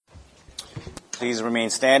Please remain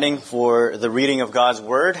standing for the reading of God's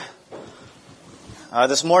Word.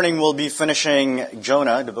 This morning we'll be finishing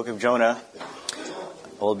Jonah, the book of Jonah.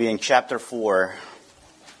 We'll be in chapter 4.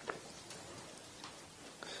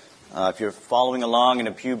 If you're following along in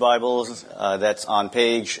the Pew Bibles, that's on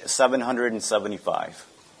page 775.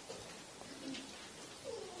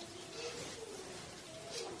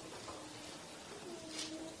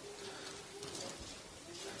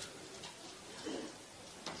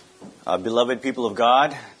 Beloved people of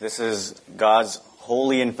God, this is God's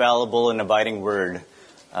holy, infallible, and abiding word.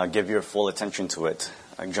 Give your full attention to it.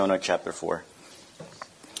 Jonah chapter 4.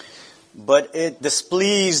 But it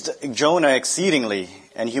displeased Jonah exceedingly,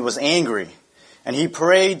 and he was angry. And he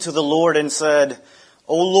prayed to the Lord and said,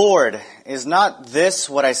 O Lord, is not this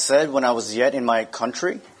what I said when I was yet in my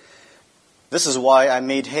country? This is why I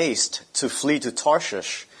made haste to flee to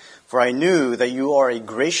Tarshish. For I knew that you are a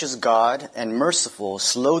gracious God and merciful,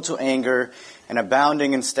 slow to anger, and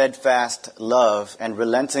abounding in steadfast love, and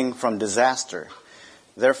relenting from disaster.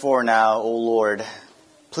 Therefore now, O Lord,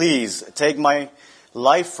 please take my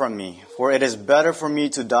life from me, for it is better for me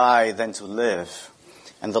to die than to live.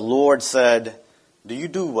 And the Lord said, Do you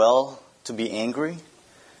do well to be angry?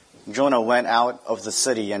 Jonah went out of the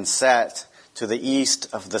city and sat to the east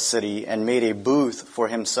of the city and made a booth for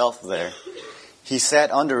himself there. He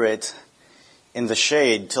sat under it in the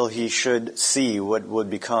shade till he should see what would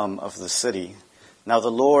become of the city. Now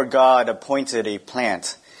the Lord God appointed a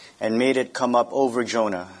plant and made it come up over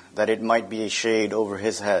Jonah, that it might be a shade over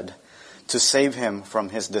his head, to save him from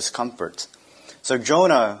his discomfort. So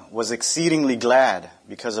Jonah was exceedingly glad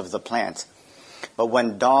because of the plant. But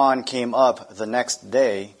when dawn came up the next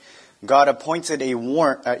day, God appointed a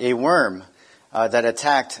worm that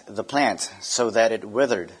attacked the plant, so that it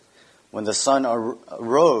withered. When the sun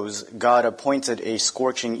arose, God appointed a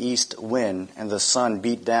scorching east wind, and the sun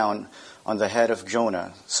beat down on the head of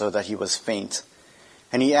Jonah, so that he was faint.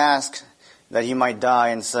 And he asked that he might die,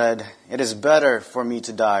 and said, It is better for me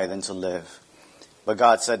to die than to live. But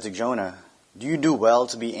God said to Jonah, Do you do well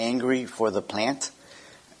to be angry for the plant?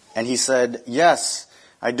 And he said, Yes,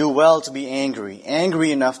 I do well to be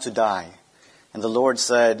angry enough to die. And the Lord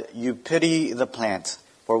said, You pity the plant,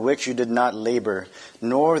 for which you did not labor,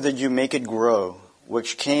 nor did you make it grow,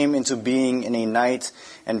 which came into being in a night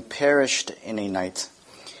and perished in a night.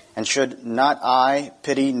 And should not I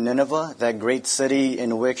pity Nineveh, that great city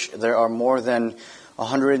in which there are more than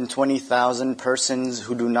 120,000 persons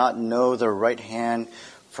who do not know their right hand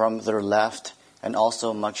from their left, and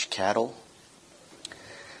also much cattle?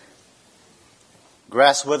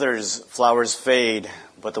 Grass withers, flowers fade,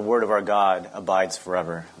 but the word of our God abides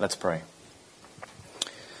forever. Let's pray.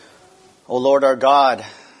 O Lord our God,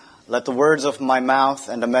 let the words of my mouth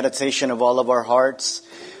and the meditation of all of our hearts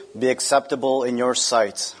be acceptable in your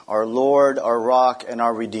sight, our Lord, our rock, and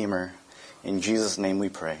our Redeemer. In Jesus' name we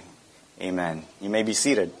pray. Amen. You may be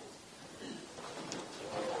seated.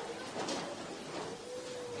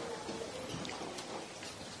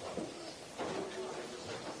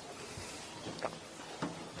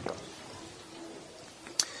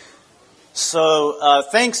 So,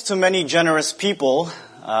 thanks to many generous people,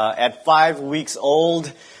 at 5 weeks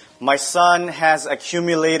old, my son has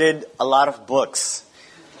accumulated a lot of books.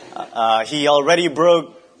 He already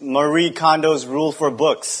broke Marie Kondo's rule for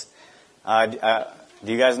books. Do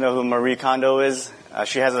you guys know who Marie Kondo is?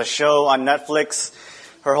 She has a show on Netflix.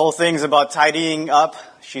 Her whole thing's about tidying up.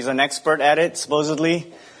 She's an expert at it,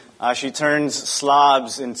 supposedly. She turns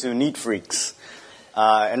slobs into neat freaks.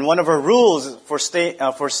 And one of her rules for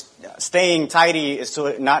staying tidy is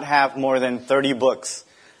to not have more than 30 books.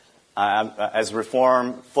 As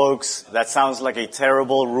Reform folks, that sounds like a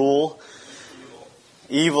terrible rule.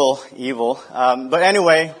 Evil. But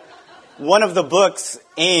anyway, one of the books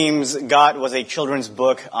Ames got was a children's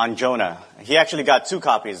book on Jonah. He actually got 2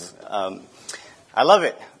 copies. I love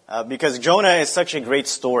it because Jonah is such a great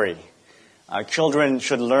story. Children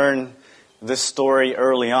should learn this story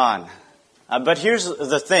early on. But here's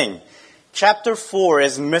the thing. Chapter 4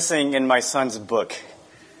 is missing in my son's book.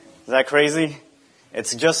 Is that crazy?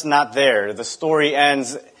 It's just not there. The story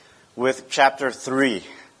ends with chapter 3.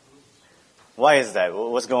 Why is that?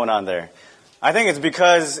 What's going on there? I think it's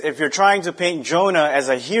because if you're trying to paint Jonah as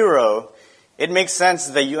a hero, it makes sense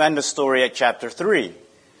that you end the story at chapter 3.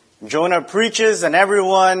 Jonah preaches and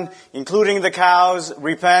everyone, including the cows,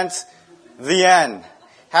 repent. The end.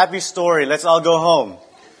 Happy story. Let's all go home.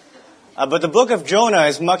 But the book of Jonah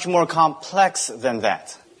is much more complex than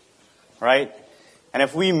that. Right? And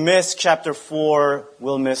if we miss chapter 4,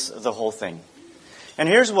 we'll miss the whole thing. And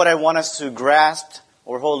here's what I want us to grasp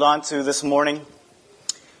or hold on to this morning.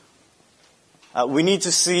 We need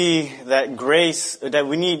to see that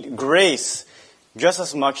we need grace just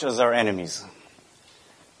as much as our enemies.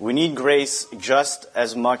 We need grace just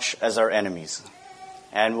as much as our enemies.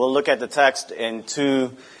 And we'll look at the text in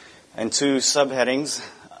two subheadings.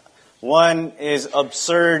 One is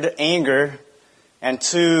absurd anger, and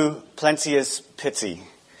two, plenteous pity.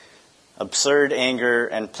 Absurd anger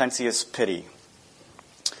and plenteous pity.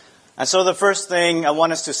 And so the first thing I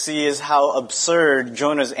want us to see is how absurd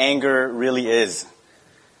Jonah's anger really is.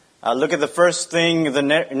 Look at the first thing the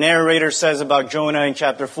narrator says about Jonah in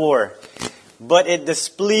chapter 4. But it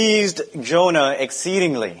displeased Jonah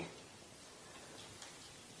exceedingly.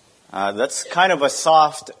 That's kind of a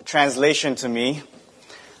soft translation to me.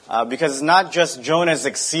 Because it's not just Jonah is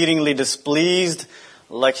exceedingly displeased,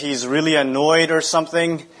 like he's really annoyed or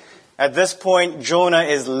something. At this point, Jonah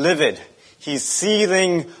is livid. He's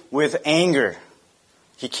seething with anger.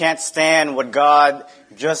 He can't stand what God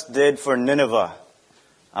just did for Nineveh.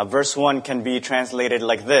 Verse 1 can be translated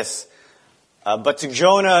like this. But to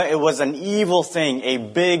Jonah, it was an evil thing, a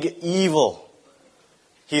big evil.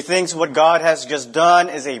 He thinks what God has just done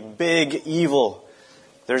is a big evil.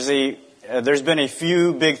 There's been a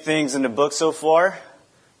few big things in the book so far,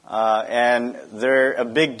 and they're a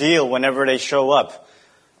big deal whenever they show up.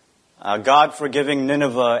 God forgiving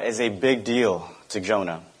Nineveh is a big deal to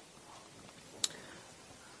Jonah.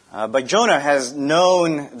 But Jonah has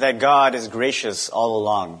known that God is gracious all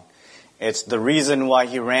along. It's the reason why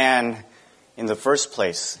he ran in the first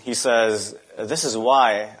place. He says, this is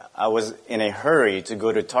why I was in a hurry to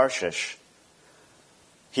go to Tarshish.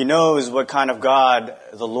 He knows what kind of God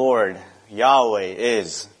the Lord, Yahweh,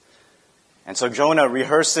 is. And so Jonah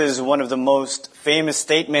rehearses one of the most famous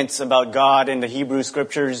statements about God in the Hebrew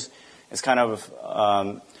Scriptures. It's kind of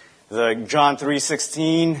the John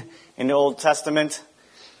 3:16 in the Old Testament.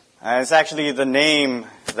 It's actually the name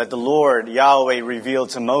that the Lord, Yahweh, revealed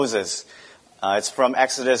to Moses. It's from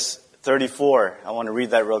Exodus 34. I want to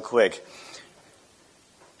read that real quick.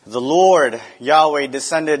 The Lord, Yahweh,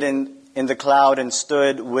 descended in the cloud and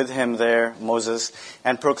stood with him there, Moses,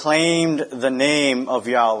 and proclaimed the name of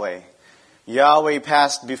Yahweh. Yahweh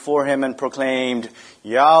passed before him and proclaimed,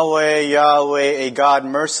 Yahweh, Yahweh, a God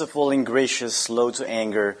merciful and gracious, slow to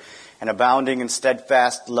anger, and abounding in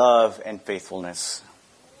steadfast love and faithfulness.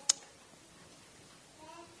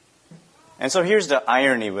 And so here's the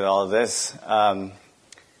irony with all of this.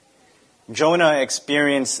 Jonah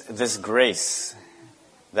experienced this grace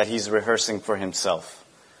that he's rehearsing for himself.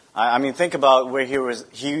 I mean, think about where he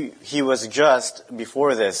was just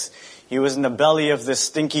before this. He was in the belly of this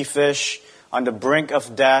stinky fish, on the brink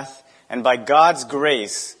of death, and by God's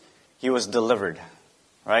grace, he was delivered.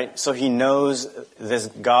 Right? So he knows this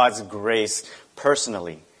God's grace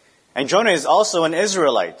personally. And Jonah is also an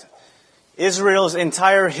Israelite. Israel's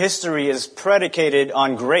entire history is predicated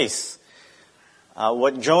on grace.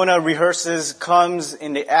 What Jonah rehearses comes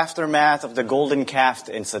in the aftermath of the golden calf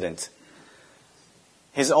incident.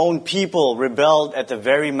 His own people rebelled at the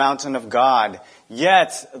very mountain of God,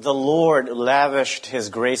 yet the Lord lavished his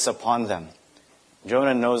grace upon them.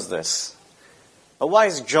 Jonah knows this. But why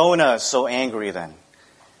is Jonah so angry then?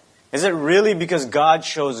 Is it really because God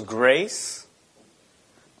shows grace?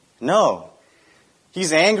 No.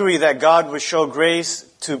 He's angry that God would show grace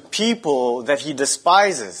to people that he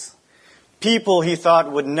despises. People he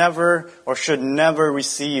thought would never or should never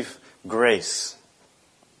receive grace.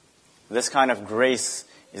 This kind of grace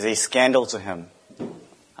is a scandal to him.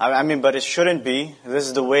 I mean, but it shouldn't be. This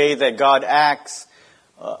is the way that God acts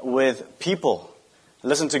with people.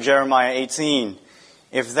 Listen to Jeremiah 18.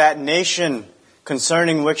 If that nation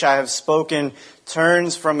concerning which I have spoken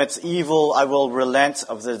turns from its evil, I will relent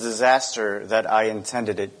of the disaster that I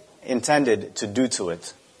intended to do to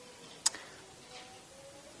it.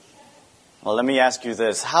 Well, let me ask you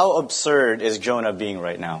this. How absurd is Jonah being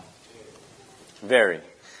right now? Very.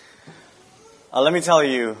 Let me tell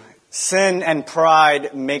you, sin and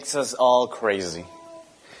pride makes us all crazy.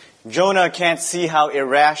 Jonah can't see how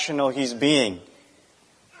irrational he's being.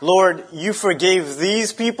 Lord, you forgave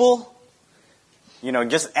these people?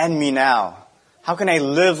 Just end me now. How can I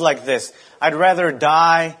live like this? I'd rather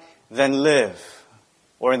die than live.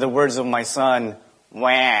 Or in the words of my son,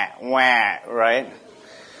 wah, wah, right?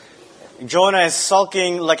 Jonah is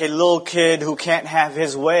sulking like a little kid who can't have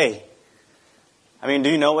his way. I mean, do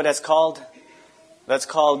you know what that's called? That's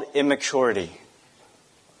called immaturity.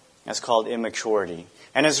 That's called immaturity.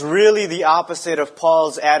 And it's really the opposite of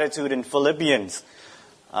Paul's attitude in Philippians.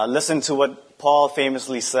 Listen to what Paul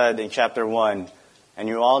famously said in chapter 1. And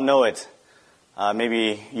you all know it.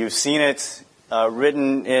 Maybe you've seen it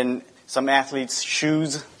written in some athletes'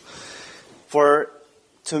 shoes. For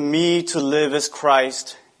To me, to live is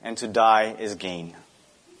Christ, and to die is gain.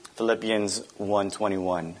 Philippians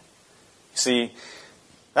 1:21. See,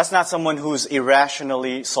 that's not someone who's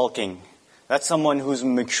irrationally sulking. That's someone who's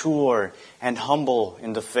mature and humble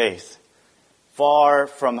in the faith. Far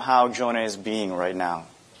from how Jonah is being right now.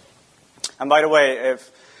 And by the way, if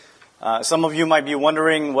some of you might be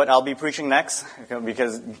wondering what I'll be preaching next,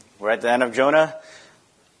 because we're at the end of Jonah,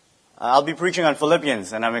 I'll be preaching on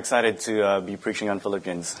Philippians, and I'm excited to be preaching on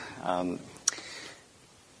Philippians.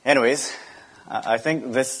 Anyways, I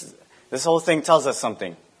think this whole thing tells us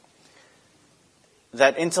something.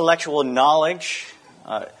 That intellectual knowledge,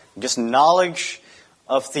 just knowledge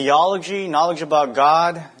of theology, knowledge about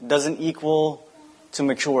God, doesn't equal to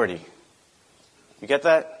maturity. You get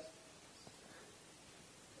that?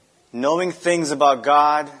 Knowing things about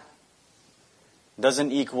God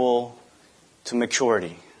doesn't equal to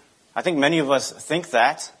maturity. I think many of us think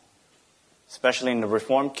that, especially in the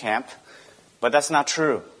Reformed camp, but that's not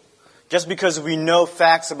true. Just because we know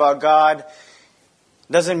facts about God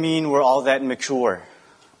doesn't mean we're all that mature.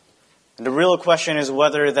 And the real question is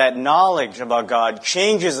whether that knowledge about God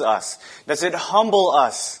changes us. Does it humble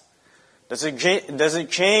us? Does it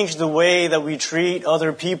change the way that we treat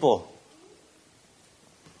other people?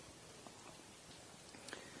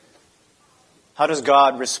 How does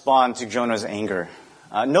God respond to Jonah's anger?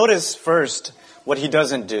 Notice first what he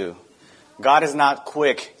doesn't do. God is not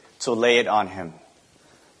quick to lay it on him.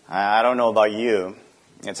 I don't know about you.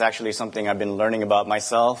 It's actually something I've been learning about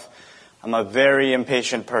myself. I'm a very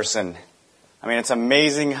impatient person. I mean, it's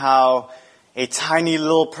amazing how a tiny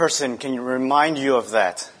little person can remind you of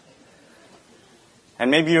that.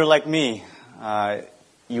 And maybe you're like me.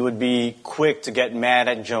 You would be quick to get mad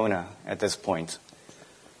at Jonah at this point.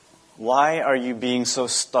 Why are you being so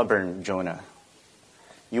stubborn, Jonah?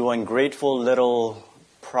 You ungrateful little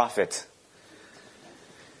prophet.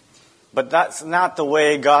 But that's not the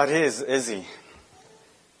way God is he?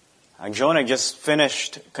 Jonah just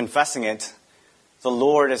finished confessing it. The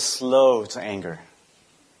Lord is slow to anger.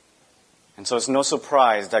 And so it's no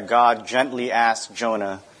surprise that God gently asked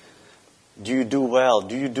Jonah, do you do well?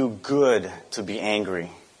 Do you do good to be angry?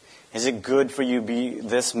 Is it good for you to be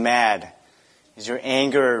this mad? Is your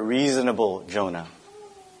anger reasonable, Jonah?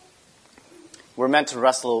 We're meant to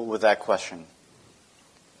wrestle with that question.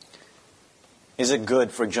 Is it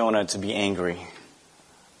good for Jonah to be angry?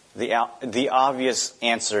 The obvious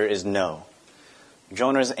answer is no.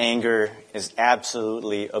 Jonah's anger is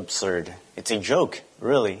absolutely absurd. It's a joke,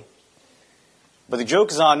 really. But the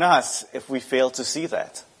joke is on us if we fail to see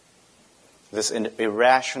that. This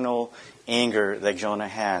irrational anger that Jonah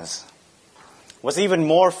has. What's even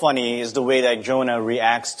more funny is the way that Jonah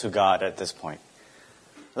reacts to God at this point.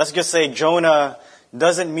 Let's just say Jonah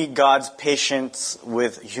doesn't meet God's patience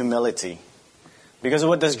with humility. Because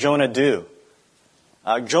what does Jonah do?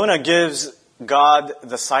 Jonah gives God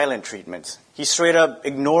the silent treatment. He straight up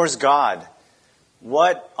ignores God.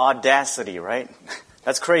 What audacity, right?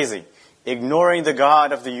 That's crazy. Ignoring the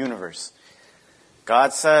God of the universe.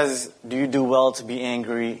 God says, do you do well to be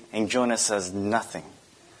angry? And Jonah says nothing.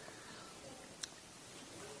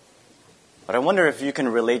 But I wonder if you can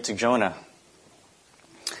relate to Jonah.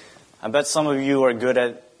 I bet some of you are good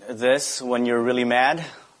at this when you're really mad.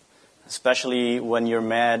 Especially when you're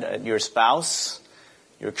mad at your spouse,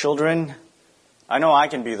 your children. I know I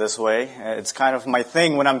can be this way. It's kind of my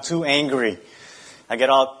thing when I'm too angry. I get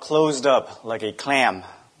all closed up like a clam.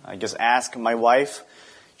 I just ask my wife.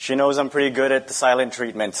 She knows I'm pretty good at the silent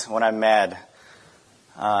treatment when I'm mad.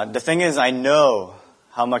 The thing is, I know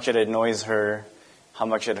how much it annoys her, how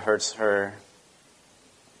much it hurts her,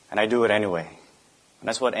 and I do it anyway. And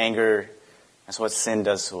that's what sin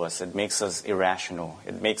does to us. It makes us irrational.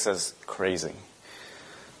 It makes us crazy.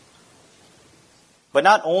 But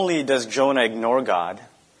not only does Jonah ignore God,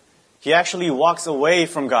 he actually walks away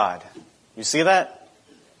from God. You see that?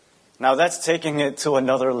 Now that's taking it to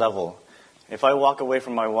another level. If I walk away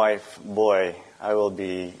from my wife, boy, I will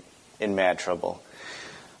be in mad trouble.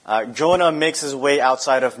 Jonah makes his way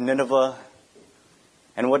outside of Nineveh.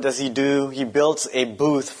 And what does he do? He builds a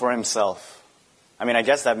booth for himself. I mean, I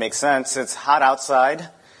guess that makes sense. It's hot outside,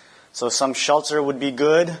 so some shelter would be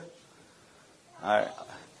good. I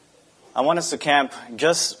want us to camp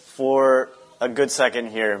just for a good second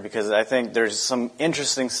here because I think there's some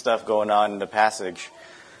interesting stuff going on in the passage.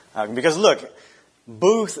 Because look,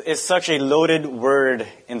 booth is such a loaded word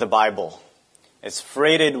in the Bible. It's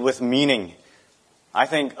freighted with meaning. I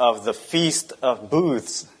think of the Feast of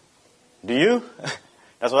Booths. Do you?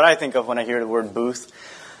 That's what I think of when I hear the word booth.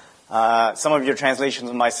 Some of your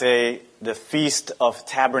translations might say the Feast of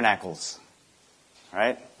Tabernacles.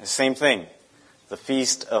 Right? The same thing. the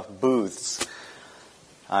Feast of Booths.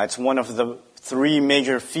 It's one of the 3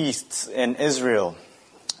 major feasts in Israel.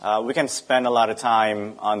 We can spend a lot of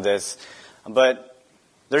time on this, but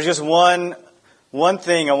there's just one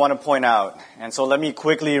thing I want to point out. And so let me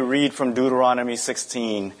quickly read from Deuteronomy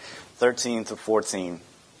 16, 13 to 14.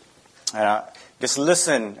 Just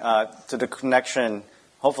listen to the connection.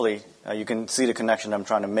 Hopefully, you can see the connection I'm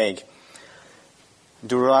trying to make.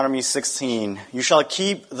 Deuteronomy 16, you shall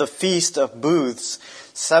keep the Feast of Booths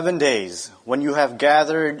 7 days, when you have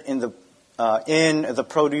gathered in the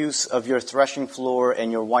produce of your threshing floor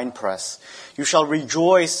and your winepress. You shall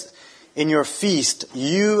rejoice in your feast,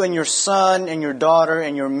 you and your son and your daughter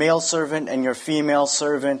and your male servant and your female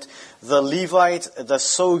servant, the Levite, the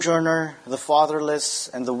sojourner, the fatherless,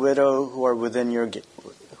 and the widow who are within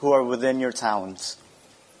your towns.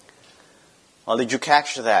 Well, did you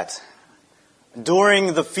catch that?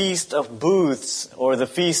 During the Feast of Booths, or the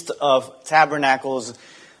Feast of Tabernacles,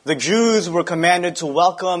 the Jews were commanded to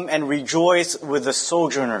welcome and rejoice with the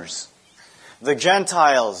sojourners, the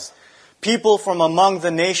Gentiles, people from among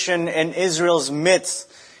the nation in Israel's midst.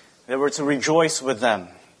 They were to rejoice with them.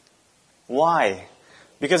 Why?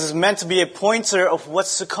 Because it's meant to be a pointer of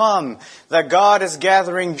what's to come, that God is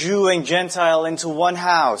gathering Jew and Gentile into one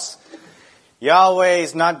house. Yahweh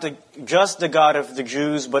is not just the God of the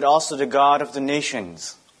Jews, but also the God of the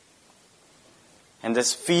nations. And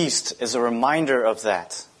this feast is a reminder of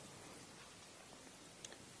that.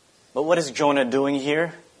 But what is Jonah doing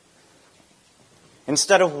here?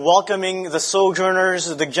 Instead of welcoming the sojourners,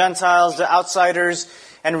 the Gentiles, the outsiders,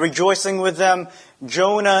 and rejoicing with them,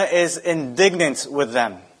 Jonah is indignant with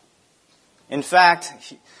them. In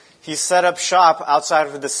fact, he set up shop outside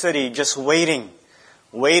of the city, just waiting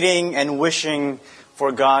and wishing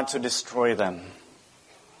for God to destroy them.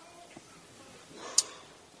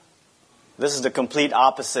 This is the complete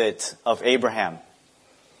opposite of Abraham.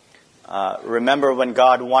 Remember when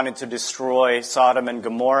God wanted to destroy Sodom and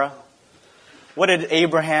Gomorrah? What did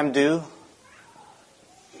Abraham do?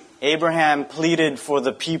 Abraham pleaded for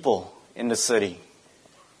the people in the city.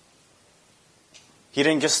 He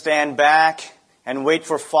didn't just stand back and wait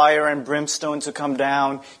for fire and brimstone to come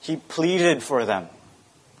down. He pleaded for them.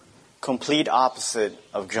 Complete opposite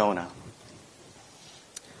of Jonah.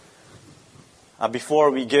 Before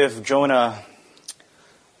we give Jonah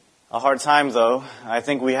a hard time, though, I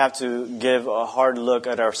think we have to give a hard look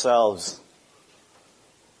at ourselves.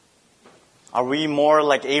 Are we more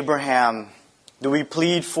like Abraham? Do we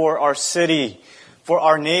plead for our city, for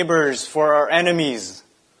our neighbors, for our enemies?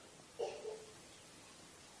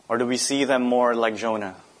 Or do we see them more like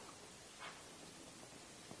Jonah?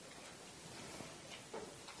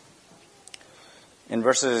 In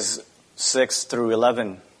verses 6 through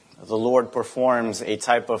 11, the Lord performs a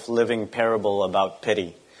type of living parable about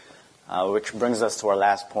pity, which brings us to our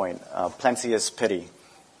last point, plenteous pity.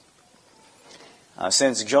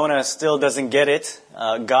 Since Jonah still doesn't get it,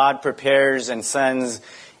 God prepares and sends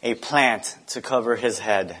a plant to cover his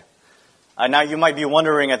head. Now you might be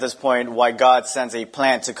wondering at this point why God sends a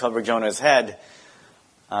plant to cover Jonah's head,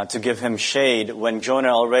 to give him shade, when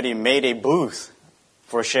Jonah already made a booth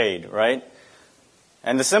for shade, right?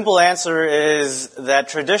 And the simple answer is that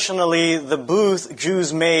traditionally the booth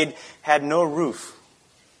Jews made had no roof.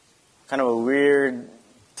 Kind of a weird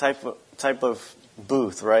type of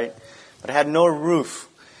booth, right? But it had no roof.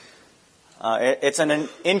 It's an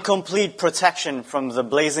incomplete protection from the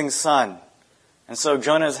blazing sun. And so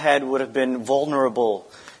Jonah's head would have been vulnerable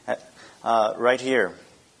right here.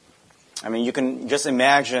 I mean, you can just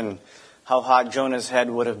imagine how hot Jonah's head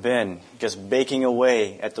would have been, just baking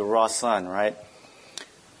away at the raw sun, right?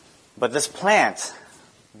 But this plant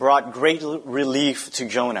brought great relief to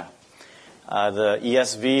Jonah. The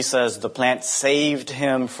ESV says the plant saved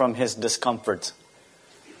him from his discomfort.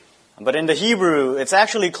 But in the Hebrew, it's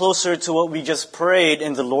actually closer to what we just prayed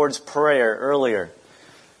in the Lord's Prayer earlier.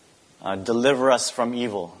 Deliver us from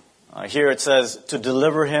evil. Here it says to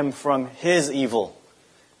deliver him from his evil.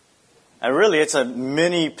 And really, it's a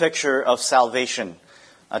mini picture of salvation.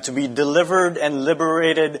 To be delivered and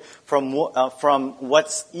liberated from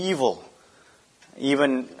what's evil,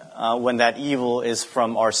 even when that evil is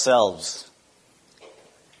from ourselves.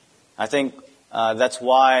 I think that's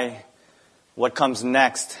why what comes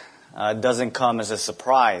next doesn't come as a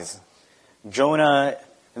surprise.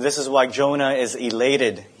 This is why Jonah is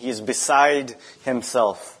elated. He is beside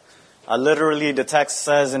himself. Literally, the text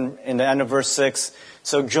says in the end of verse 6,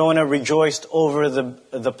 so Jonah rejoiced over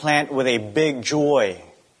the plant with a big joy.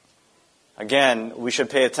 Again, we should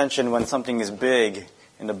pay attention when something is big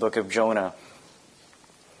in the book of Jonah.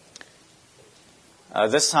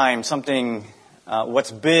 This time, something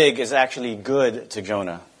what's big is actually good to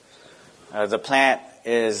Jonah. The plant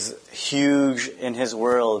is huge in his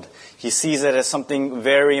world. He sees it as something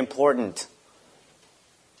very important.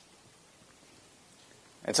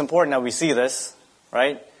 It's important that we see this,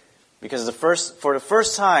 right? Because for the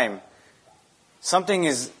first time, something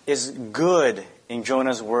is good in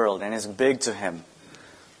Jonah's world and is big to him.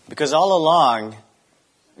 Because all along,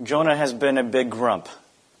 Jonah has been a big grump,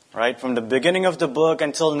 right? From the beginning of the book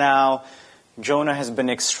until now, Jonah has been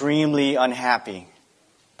extremely unhappy.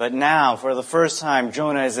 But now, for the first time,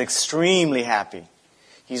 Jonah is extremely happy.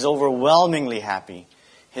 He's overwhelmingly happy.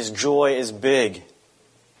 His joy is big.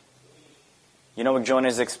 You know what Jonah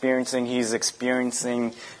is experiencing? He's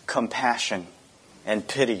experiencing compassion and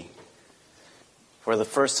pity. For the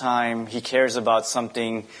first time, he cares about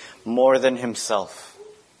something more than himself.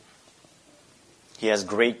 He has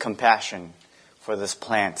great compassion for this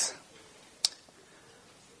plant.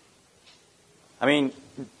 I mean,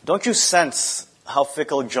 don't you sense how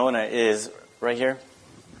fickle Jonah is right here?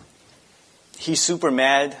 He's super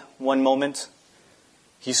mad one moment.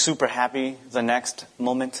 He's super happy the next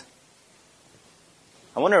moment.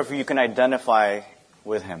 I wonder if you can identify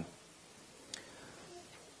with him.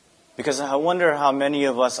 Because I wonder how many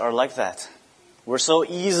of us are like that. We're so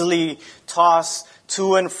easily tossed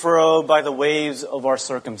to and fro by the waves of our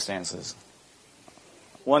circumstances.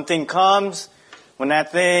 One thing comes, when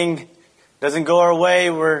that thing doesn't go our way,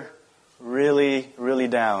 we're really, really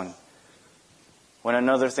down. When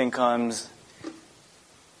another thing comes,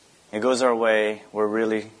 it goes our way, we're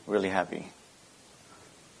really, really happy.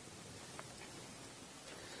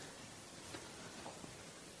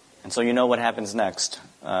 And so you know what happens next.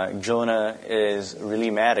 Jonah is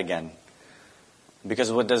really mad again.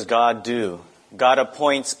 Because what does God do? God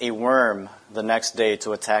appoints a worm the next day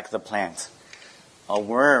to attack the plant. A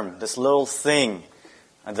worm, this little thing,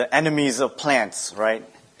 the enemies of plants, right?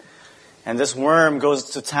 And this worm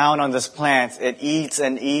goes to town on this plant. It eats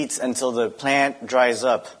and eats until the plant dries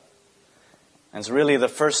up. And it's really the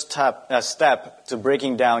first step to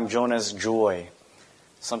breaking down Jonah's joy.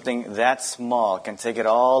 Something that small can take it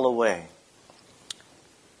all away.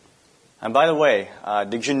 And by the way,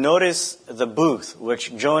 did you notice the booth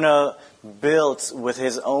which Jonah built with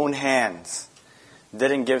his own hands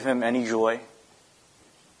didn't give him any joy?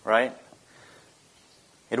 Right?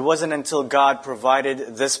 It wasn't until God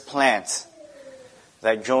provided this plant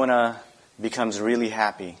that Jonah becomes really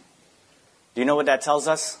happy. Do you know what that tells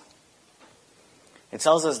us? It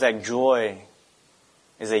tells us that joy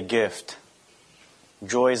is a gift.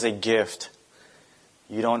 Joy is a gift.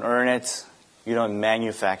 You don't earn it. You don't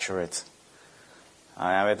manufacture it.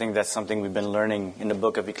 I think that's something we've been learning in the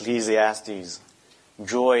book of Ecclesiastes.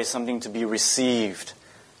 Joy is something to be received,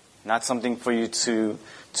 not something for you to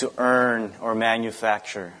earn or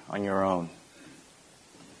manufacture on your own.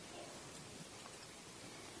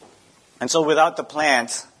 And so without the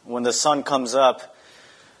plant, when the sun comes up,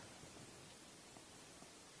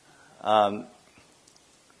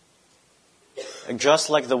 just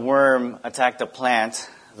like the worm attacked the plant,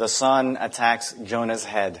 the sun attacks Jonah's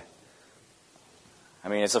head. I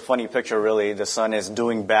mean, it's a funny picture, really. The sun is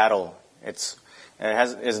doing battle. It's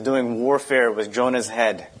doing warfare with Jonah's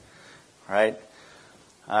head, right?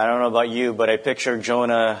 I don't know about you, but I picture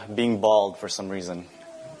Jonah being bald for some reason.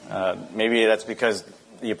 Maybe that's because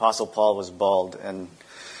the Apostle Paul was bald, and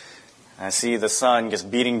I see the sun just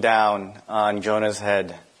beating down on Jonah's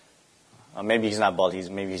head. Maybe he's not bald.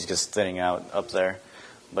 Maybe he's just thinning out up there.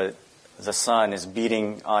 But the sun is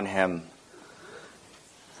beating on him.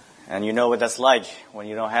 And you know what that's like when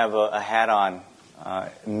you don't have a hat on,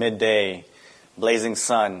 midday, blazing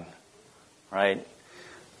sun, right?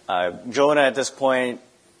 Jonah at this point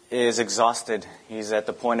is exhausted. He's at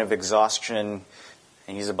the point of exhaustion,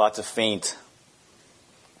 and he's about to faint.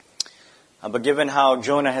 But given how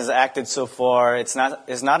Jonah has acted so far, it's not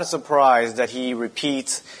a surprise that he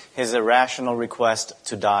repeats his irrational request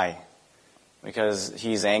to die, because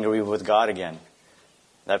he's angry with God again.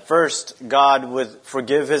 That first God would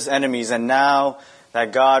forgive his enemies, and now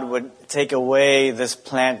that God would take away this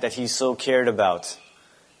plant that he so cared about.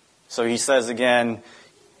 So he says again,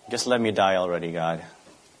 just let me die already, God.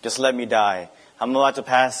 Just let me die. I'm about to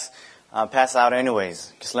pass out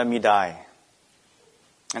anyways. Just let me die.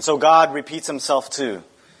 And so God repeats himself too.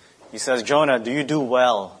 He says, Jonah, do you do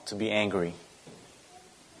well to be angry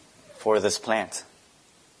for this plant?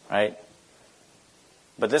 Right?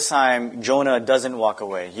 But this time, Jonah doesn't walk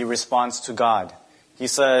away. He responds to God. He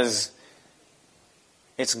says,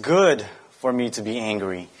 it's good for me to be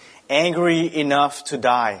angry. Angry enough to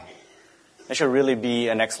die. That should really be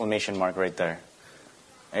an exclamation mark right there.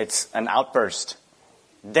 It's an outburst.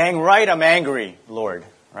 Dang right I'm angry, Lord,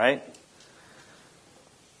 right?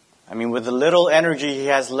 I mean, with the little energy he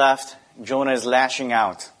has left, Jonah is lashing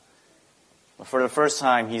out. But for the first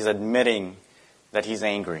time, he's admitting that he's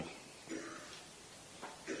angry.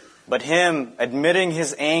 But him admitting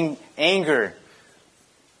his anger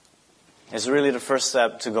is really the first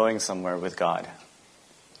step to going somewhere with God.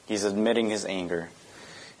 He's admitting his anger.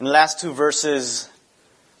 In the last two verses,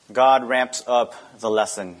 God ramps up the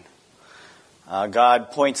lesson.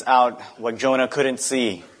 God points out what Jonah couldn't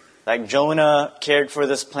see. Like Jonah cared for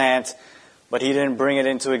this plant, but he didn't bring it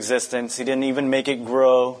into existence. He didn't even make it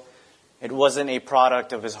grow. It wasn't a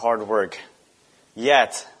product of his hard work.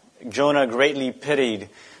 Yet, Jonah greatly pitied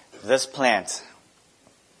this plant.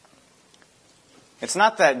 It's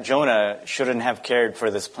not that Jonah shouldn't have cared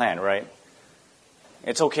for this plant, right?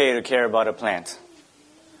 It's okay to care about a plant.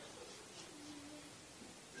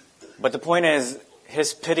 But the point is,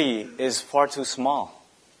 his pity is far too small.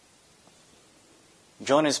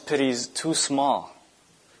 Jonah's pity is too small.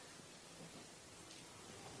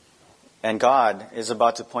 And God is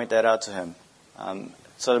about to point that out to him.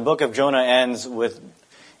 So the book of Jonah ends with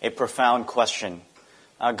a profound question.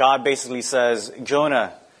 God basically says,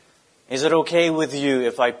 Jonah, is it okay with you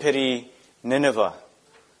if I pity Nineveh?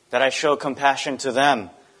 That I show compassion to them?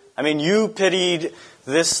 I mean, you pitied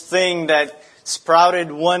this thing that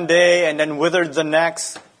sprouted one day and then withered the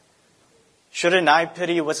next. Shouldn't I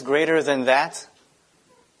pity what's greater than that?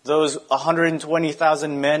 Those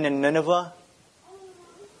 120,000 men in Nineveh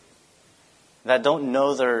that don't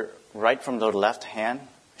know their right from their left hand.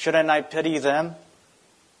 Shouldn't I pity them?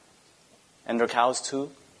 And their cows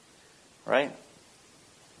too, right?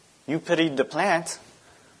 You pitied the plant.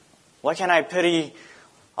 Why can't I pity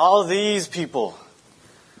all these people?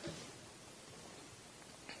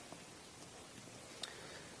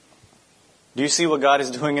 Do you see what God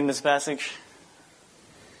is doing in this passage?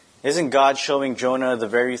 Isn't God showing Jonah the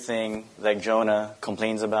very thing that Jonah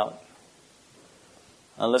complains about?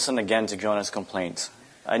 Now listen again to Jonah's complaint.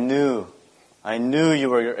 I knew you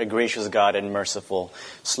were a gracious God and merciful,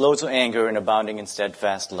 slow to anger and abounding in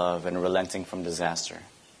steadfast love and relenting from disaster.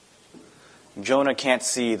 Jonah can't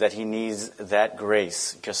see that he needs that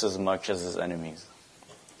grace just as much as his enemies.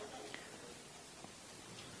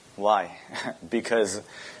 Why? Because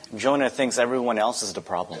Jonah thinks everyone else is the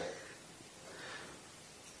problem.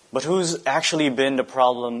 But who's actually been the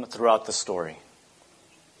problem throughout the story?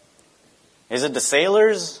 Is it the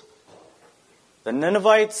sailors? The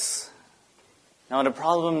Ninevites? No, the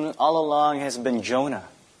problem all along has been Jonah.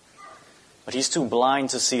 But he's too blind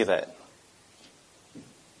to see that.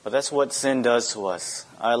 But that's what sin does to us.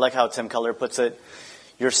 I like how Tim Keller puts it.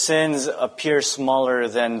 Your sins appear smaller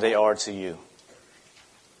than they are to you.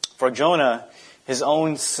 For Jonah, his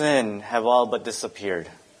own sin have all but disappeared.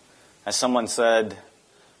 As someone said,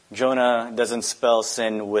 Jonah doesn't spell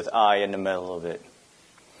sin with I in the middle of it.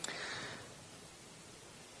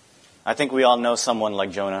 I think we all know someone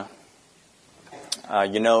like Jonah.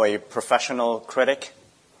 A professional critic.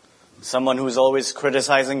 Someone who's always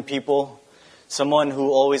criticizing people. Someone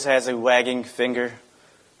who always has a wagging finger.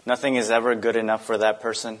 Nothing is ever good enough for that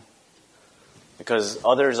person. Because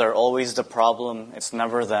others are always the problem. It's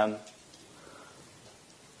never them.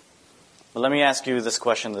 But let me ask you this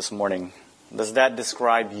question this morning. Does that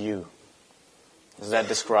describe you? Does that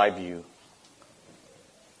describe you?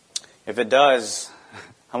 If it does,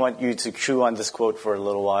 I want you to chew on this quote for a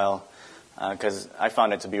little while, because I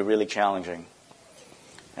found it to be really challenging.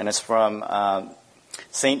 And it's from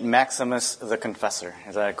Saint Maximus the Confessor.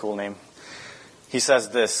 Is that a cool name? He says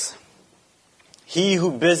this: "He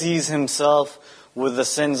who busies himself with the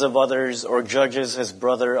sins of others or judges his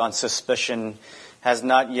brother on suspicion has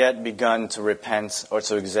not yet begun to repent or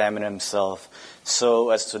to examine himself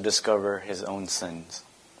so as to discover his own sins."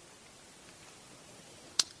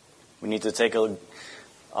 We need to take a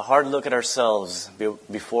hard look at ourselves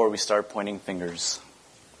before we start pointing fingers.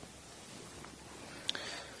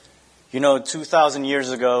 2,000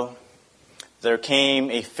 years ago, there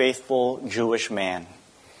came a faithful Jewish man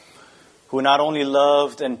who not only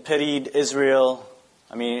loved and pitied Israel.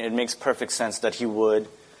 I mean, it makes perfect sense that he would.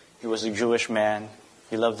 He was a Jewish man.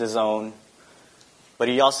 He loved his own. But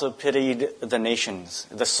he also pitied the nations,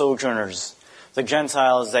 the sojourners, the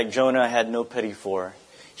Gentiles that Jonah had no pity for.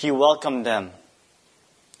 He welcomed them.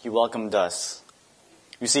 He welcomed us.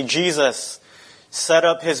 You see, Jesus set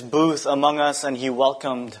up his booth among us and he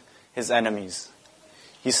welcomed his enemies.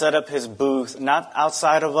 He set up his booth not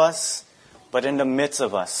outside of us, but in the midst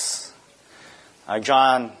of us.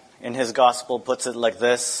 John, in his gospel, puts it like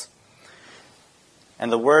this: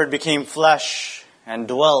 "And the Word became flesh and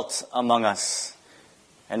dwelt among us,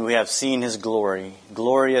 and we have seen his glory.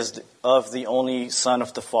 Glory as of the only Son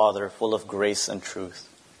of the Father, full of grace and truth.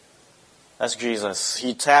 That's Jesus.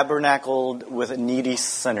 He tabernacled with needy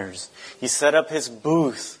sinners. He set up his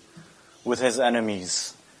booth with his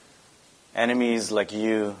enemies. Enemies like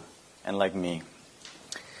you and like me.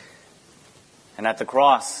 And at the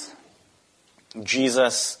cross,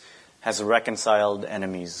 Jesus has reconciled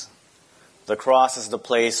enemies. The cross is the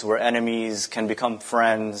place where enemies can become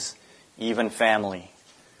friends, even family.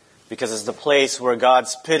 Because it's the place where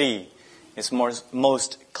God's pity is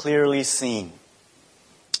most clearly seen.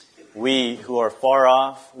 We who are far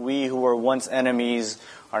off, we who were once enemies,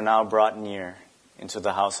 are now brought near into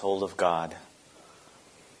the household of God.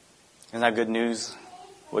 Isn't that good news?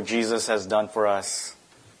 What Jesus has done for us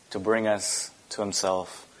to bring us to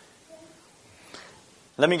himself.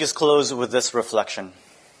 Let me just close with this reflection.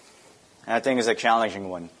 And I think it's a challenging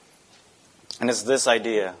one. And it's this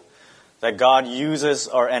idea that God uses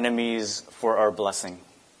our enemies for our blessing.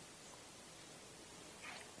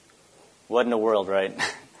 What in the world, right?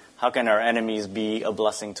 How can our enemies be a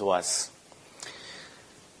blessing to us?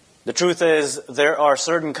 The truth is, there are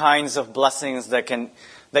certain kinds of blessings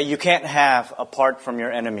that you can't have apart from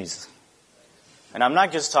your enemies. And I'm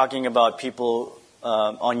not just talking about people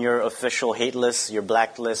on your official hate list, your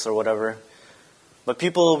blacklist or whatever, but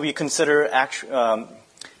people we consider actual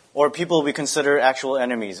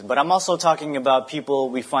enemies. But I'm also talking about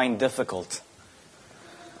people we find difficult.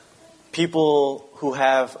 People who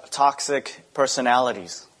have toxic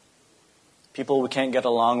personalities. People we can't get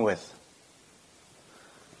along with.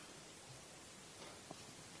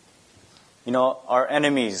 You know, our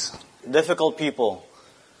enemies, difficult people,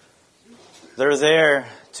 they're there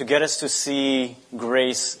to get us to see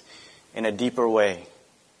grace in a deeper way.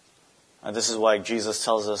 And this is why Jesus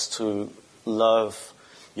tells us to love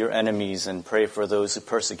your enemies and pray for those who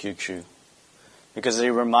persecute you. Because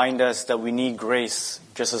they remind us that we need grace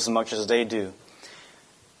just as much as they do.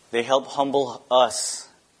 They help humble us.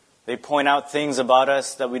 They point out things about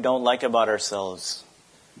us that we don't like about ourselves.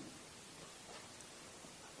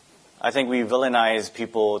 I think we villainize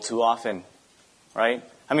people too often, right?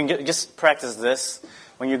 I mean, just practice this.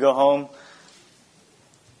 When you go home,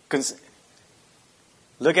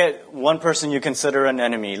 look at one person you consider an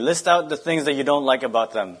enemy. List out the things that you don't like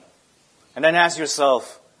about them. And then ask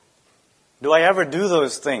yourself, do I ever do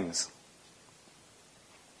those things?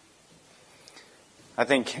 I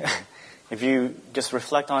think if you just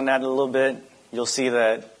reflect on that a little bit, you'll see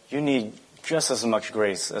that you need just as much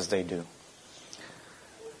grace as they do.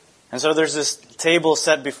 And so there's this table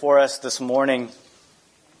set before us this morning.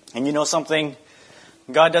 And you know something?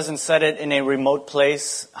 God doesn't set it in a remote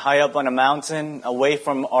place, high up on a mountain, away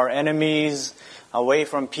from our enemies, away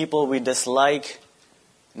from people we dislike.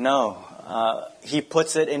 No, He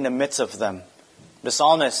puts it in the midst of them. The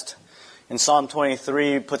psalmist in Psalm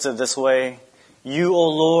 23 puts it this way: You, O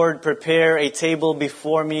Lord, prepare a table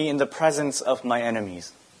before me in the presence of my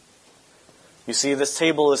enemies. You see, this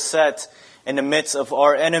table is set in the midst of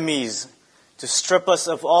our enemies to strip us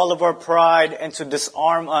of all of our pride and to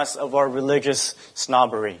disarm us of our religious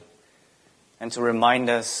snobbery and to remind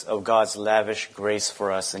us of God's lavish grace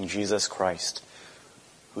for us in Jesus Christ,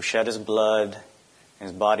 who shed His blood and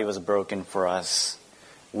His body was broken for us.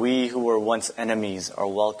 We who were once enemies are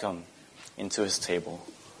welcome into His table.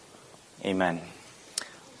 Amen.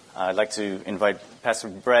 I'd like to invite Pastor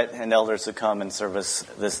Brett and elders to come and serve us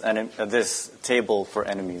this table for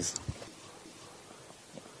enemies.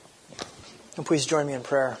 And please join me in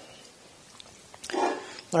prayer.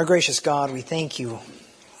 Our gracious God, we thank you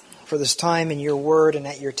for this time in your word and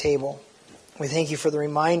at your table. We thank you for the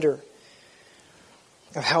reminder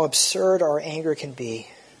of how absurd our anger can be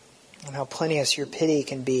and how plenteous your pity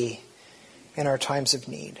can be in our times of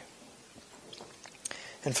need.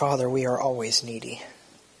 And Father, we are always needy.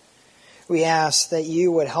 We ask that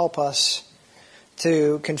you would help us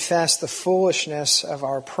to confess the foolishness of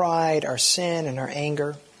our pride, our sin, and our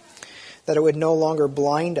anger, that it would no longer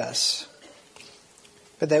blind us,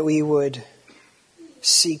 but that we would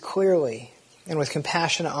see clearly and with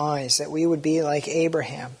compassionate eyes, that we would be like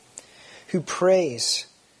Abraham, who prays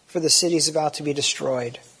for the cities about to be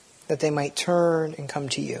destroyed, that they might turn and come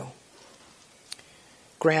to you.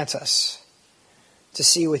 Grant us to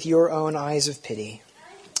see with your own eyes of pity,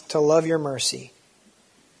 to love your mercy,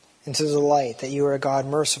 and to delight that you are a God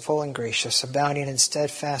merciful and gracious, abounding in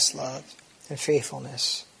steadfast love and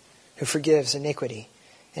faithfulness, who forgives iniquity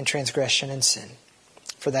and transgression and sin.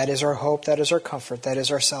 For that is our hope, that is our comfort, that is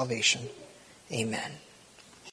our salvation. Amen.